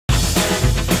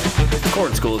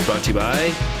Corn School is brought to you by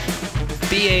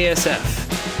BASF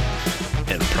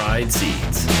and Pride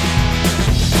Seeds.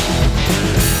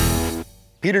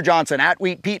 Peter Johnson at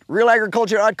Wheat Pete,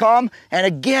 RealAgriculture.com, and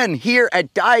again here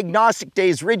at Diagnostic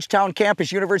Days, Ridgetown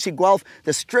Campus, University of Guelph,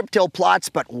 the strip till plots,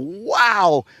 but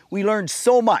wow, we learned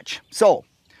so much. So,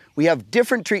 we have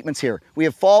different treatments here. We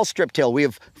have fall strip till, we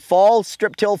have fall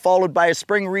strip till followed by a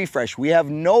spring refresh. We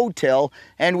have no-till,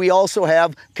 and we also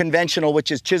have conventional, which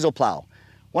is chisel plow.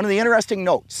 One of the interesting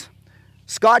notes,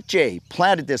 Scott J.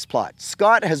 planted this plot.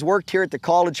 Scott has worked here at the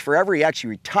college forever. He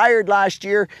actually retired last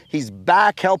year. He's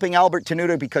back helping Albert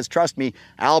Tenuta because, trust me,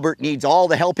 Albert needs all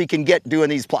the help he can get doing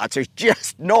these plots. There's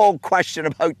just no question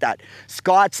about that.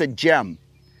 Scott's a gem.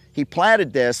 He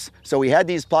planted this, so we had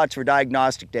these plots for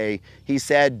Diagnostic Day. He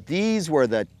said these were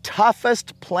the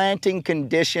toughest planting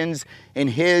conditions in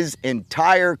his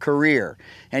entire career.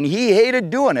 And he hated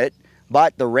doing it,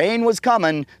 but the rain was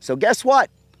coming, so guess what?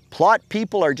 Plot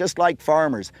people are just like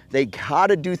farmers. They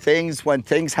gotta do things when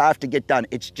things have to get done.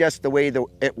 It's just the way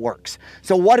it works.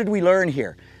 So what did we learn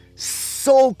here?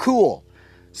 So cool.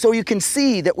 So you can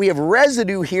see that we have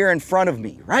residue here in front of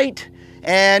me, right?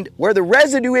 And where the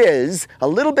residue is, a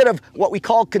little bit of what we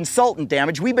call consultant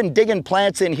damage. We've been digging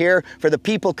plants in here for the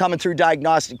people coming through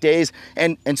Diagnostic Days,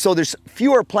 and so there's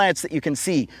fewer plants that you can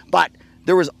see. But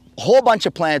there was a whole bunch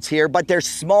of plants here, but they're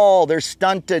small, they're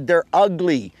stunted, they're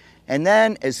ugly. And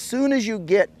then as soon as you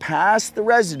get past the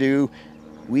residue,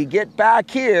 we get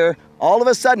back here, all of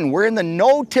a sudden we're in the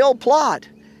no-till plot,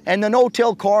 and the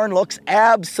no-till corn looks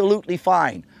absolutely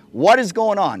fine. What is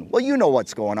going on? Well, you know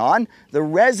what's going on. The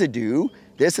residue,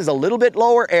 this is a little bit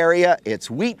lower area, it's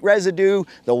wheat residue.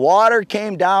 The water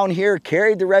came down here,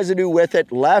 carried the residue with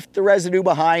it, left the residue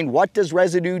behind. What does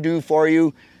residue do for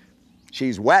you?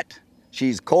 She's wet,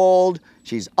 she's cold,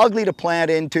 she's ugly to plant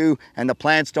into, and the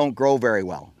plants don't grow very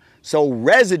well. So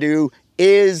residue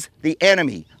is the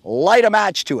enemy. Light a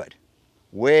match to it.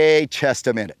 Wait just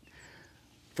a minute.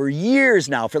 For years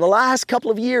now, for the last couple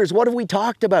of years, what have we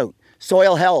talked about?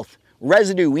 Soil health,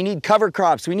 residue, we need cover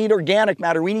crops, we need organic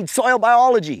matter, we need soil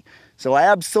biology. So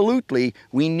absolutely,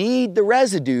 we need the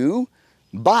residue,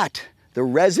 but the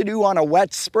residue on a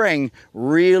wet spring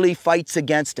really fights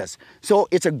against us. So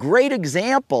it's a great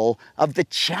example of the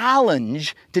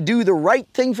challenge to do the right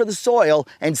thing for the soil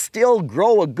and still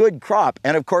grow a good crop.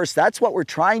 And of course, that's what we're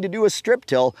trying to do with strip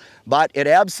till, but it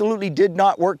absolutely did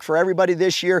not work for everybody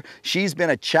this year. She's been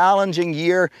a challenging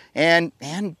year, and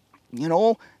you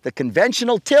know, the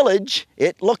conventional tillage,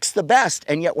 it looks the best.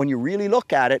 And yet when you really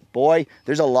look at it, boy,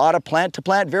 there's a lot of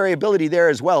plant-to-plant variability there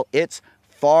as well. It's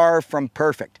far from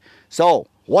perfect. So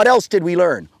what else did we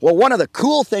learn? Well, one of the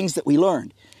cool things that we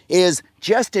learned is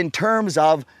just in terms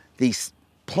of the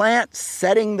plant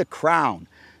setting the crown.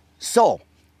 So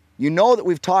you know that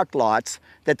we've talked lots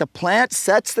that the plant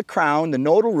sets the crown, the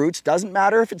nodal roots, doesn't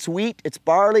matter if it's wheat, it's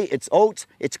barley, it's oats,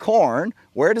 it's corn.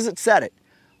 Where does it set it?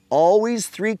 Always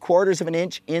 3/4 of an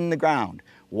inch in the ground.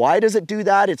 Why does it do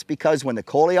that? It's because when the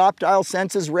coleoptile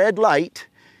senses red light,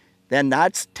 then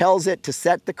that tells it to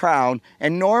set the crown,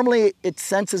 and normally it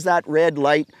senses that red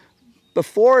light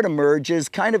before it emerges,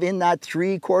 kind of in that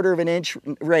 3/4 of an inch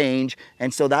range,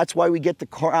 and so that's why we get the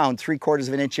crown 3/4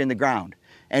 of an inch in the ground.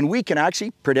 And we can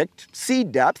actually predict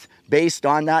seed depth based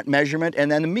on that measurement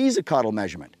and then the mesocotyl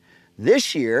measurement.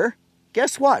 This year,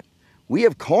 guess what? We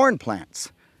have corn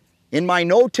plants. In my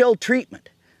no-till treatment,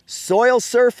 soil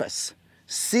surface,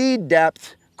 seed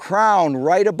depth, crown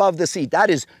right above the seed. That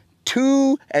is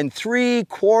 2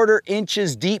 3/4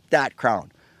 inches deep, that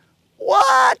crown.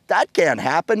 What? That can't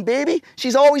happen, baby.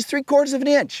 She's always 3/4 of an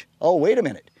inch. Oh, wait a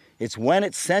minute. It's when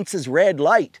it senses red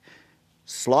light.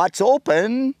 Slot's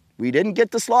open. We didn't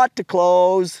get the slot to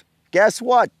close. Guess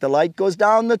what? The light goes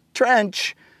down the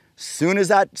trench. Soon as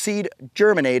that seed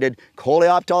germinated,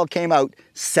 coleoptile came out,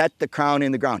 set the crown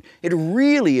in the ground. It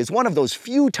really is one of those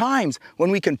few times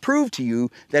when we can prove to you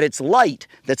that it's light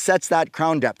that sets that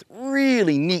crown depth.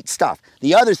 Really neat stuff.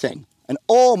 The other thing, and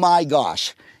oh my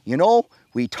gosh, you know,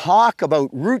 we talk about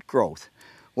root growth.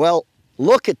 Well,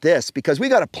 look at this, because we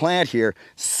got a plant here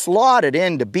slotted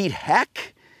in to beat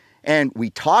heck. And we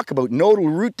talk about nodal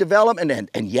root development,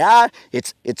 and yeah,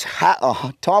 it's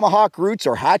tomahawk roots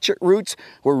or hatchet roots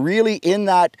were really in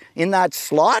that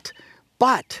slot.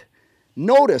 But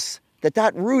notice that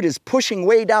that root is pushing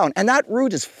way down, and that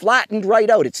root is flattened right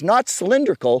out. It's not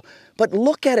cylindrical, but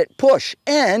look at it push.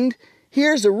 And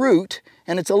here's a root,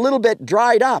 and it's a little bit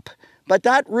dried up. but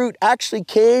that root actually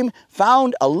came,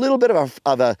 found a little bit of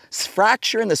a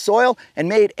fracture in the soil and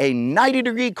made a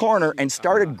 90-degree corner and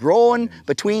started growing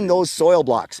between those soil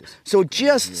blocks. So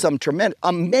just some tremendous,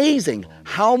 amazing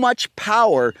how much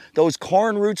power those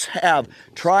corn roots have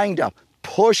trying to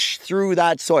push through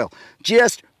that soil.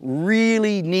 Just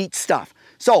really neat stuff.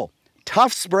 So,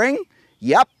 tough spring,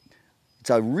 yep. It's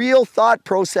a real thought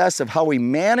process of how we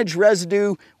manage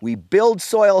residue, we build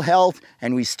soil health,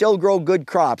 and we still grow good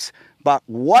crops. But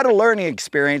what a learning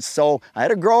experience. So I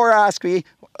had a grower ask me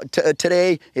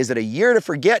today, is it a year to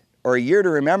forget or a year to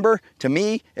remember? To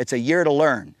me, it's a year to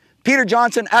learn. Peter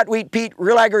Johnson at Wheat Pete,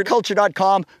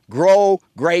 RealAgriculture.com. Grow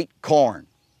great corn.